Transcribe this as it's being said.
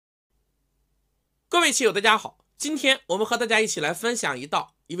各位棋友大家好，今天我们和大家一起来分享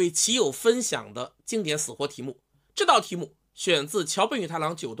一位棋友分享的经典死活题目。这道题目选自桥本宇太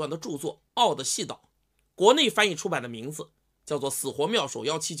郎九段的著作《奥的细岛》，国内翻译出版的名字叫做《死活妙手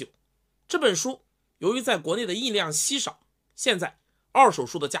179》。这本书由于在国内的印量稀少，现在二手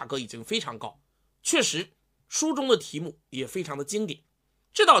书的价格已经非常高，确实书中的题目也非常的经典。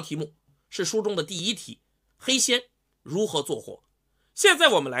这道题目是书中的第一题，黑先如何做活。现在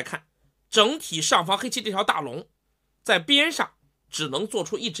我们来看整体上方黑棋这条大龙，在边上只能做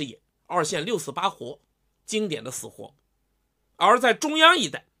出一只眼，二线6四8活，经典的死活。而在中央一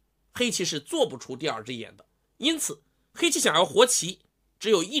带，黑棋是做不出第二只眼的，因此黑棋想要活棋只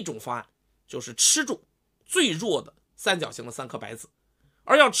有一种方案，就是吃住最弱的三角形的3颗白子。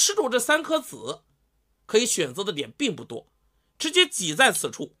而要吃住这3颗子，可以选择的点并不多，直接挤在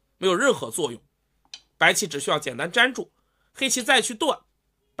此处没有任何作用。白棋只需要简单粘住，黑棋再去断，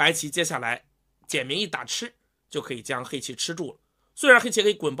白棋接下来简明一打吃，就可以将黑棋吃住了。虽然黑棋可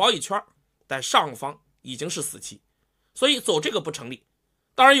以滚包一圈，但上方已经是死棋，所以走这个不成立。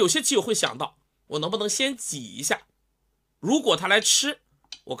当然有些棋友会想到，我能不能先挤一下，如果他来吃，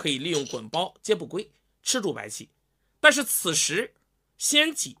我可以利用滚包接不归吃住白棋。但是此时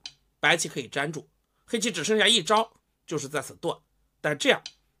先挤，白棋可以粘住，黑棋只剩下一招，就是在此断，但这样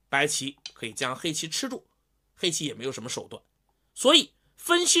白棋可以将黑棋吃住，黑棋也没有什么手段。所以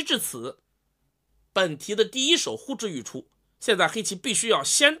分析至此，本题的第一手呼之欲出，现在黑棋必须要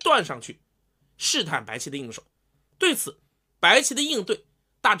先断上去，试探白棋的应手。对此，白棋的应对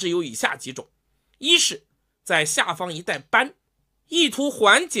大致有以下几种：一是在下方一带扳，意图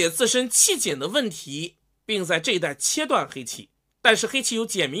缓解自身气紧的问题，并在这一带切断黑棋。但是黑棋有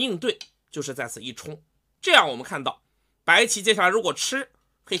简明应对，就是在此一冲。这样我们看到，白棋接下来如果吃，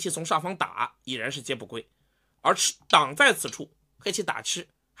黑棋从上方打已然是接不归，而挡在此处，黑棋打吃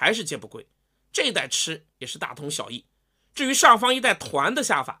还是接不归，这一带吃也是大同小异。至于上方一带团的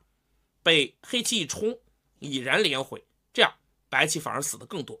下法，被黑棋一冲已然连回，这样白棋反而死得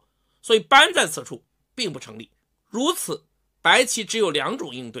更多，所以扳在此处并不成立。如此白棋只有2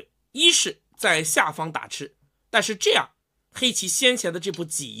种应对：一是在下方打吃，但是这样黑棋先前的这步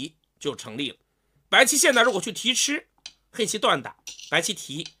挤就成立了。白棋现在如果去提吃，黑棋断打，白棋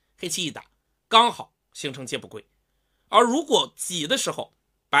提，黑棋一打，刚好形成接不归。而如果挤的时候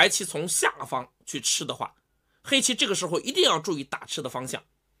白棋从下方去吃的话，黑棋这个时候一定要注意打吃的方向。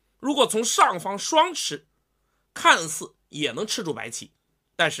如果从上方双吃，看似也能吃住白棋，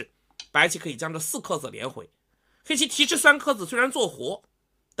但是白棋可以将这4颗子连回，黑棋提吃3颗子虽然做活，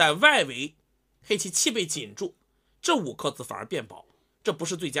但外围黑棋气被紧住，这5颗子反而变薄，这不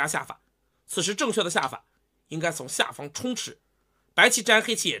是最佳下法。此时正确的下法应该从下方冲吃，白棋粘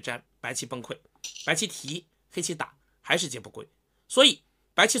黑棋也粘，白棋崩溃，白棋提黑棋打还是接不归，所以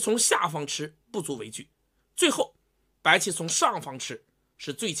白棋从下方吃不足为惧。最后白棋从上方吃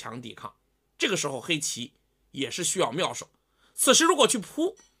是最强抵抗，这个时候黑棋也是需要妙手。此时如果去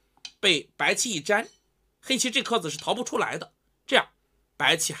扑，被白棋一粘，黑棋这颗子是逃不出来的，这样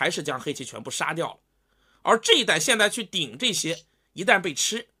白棋还是将黑棋全部杀掉了。而这一带现在去顶这些，一旦被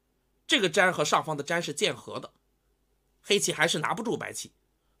吃，这个粘和上方的粘是键合的，黑棋还是拿不住白棋。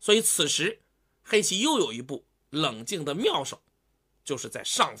所以此时黑棋又有一步冷静的妙手，就是在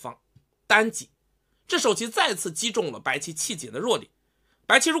上方单挤。这手棋再次击中了白棋气紧的弱点，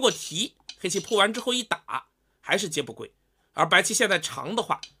白棋如果提，黑棋扑完之后一打还是接不归，而白棋现在长的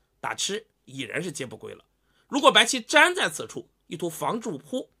话，打吃已然是接不归了。如果白棋粘在此处，意图防住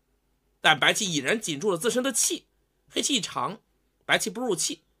扑，但白棋已然紧住了自身的气，黑棋一长，白棋不入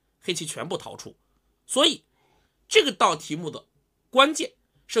气，黑棋全部逃出。所以这个道题目的关键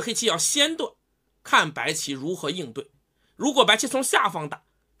是黑棋要先断，看白棋如何应对。如果白棋从下方打，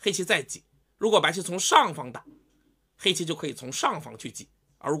黑棋再挤；如果白棋从上方打，黑棋就可以从上方去挤；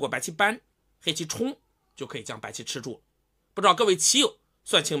而如果白棋扳，黑棋冲，就可以将白棋吃住了。不知道各位棋友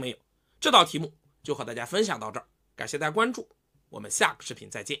算清没有？这道题目就和大家分享到这儿，感谢大家关注，我们下个视频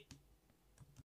再见。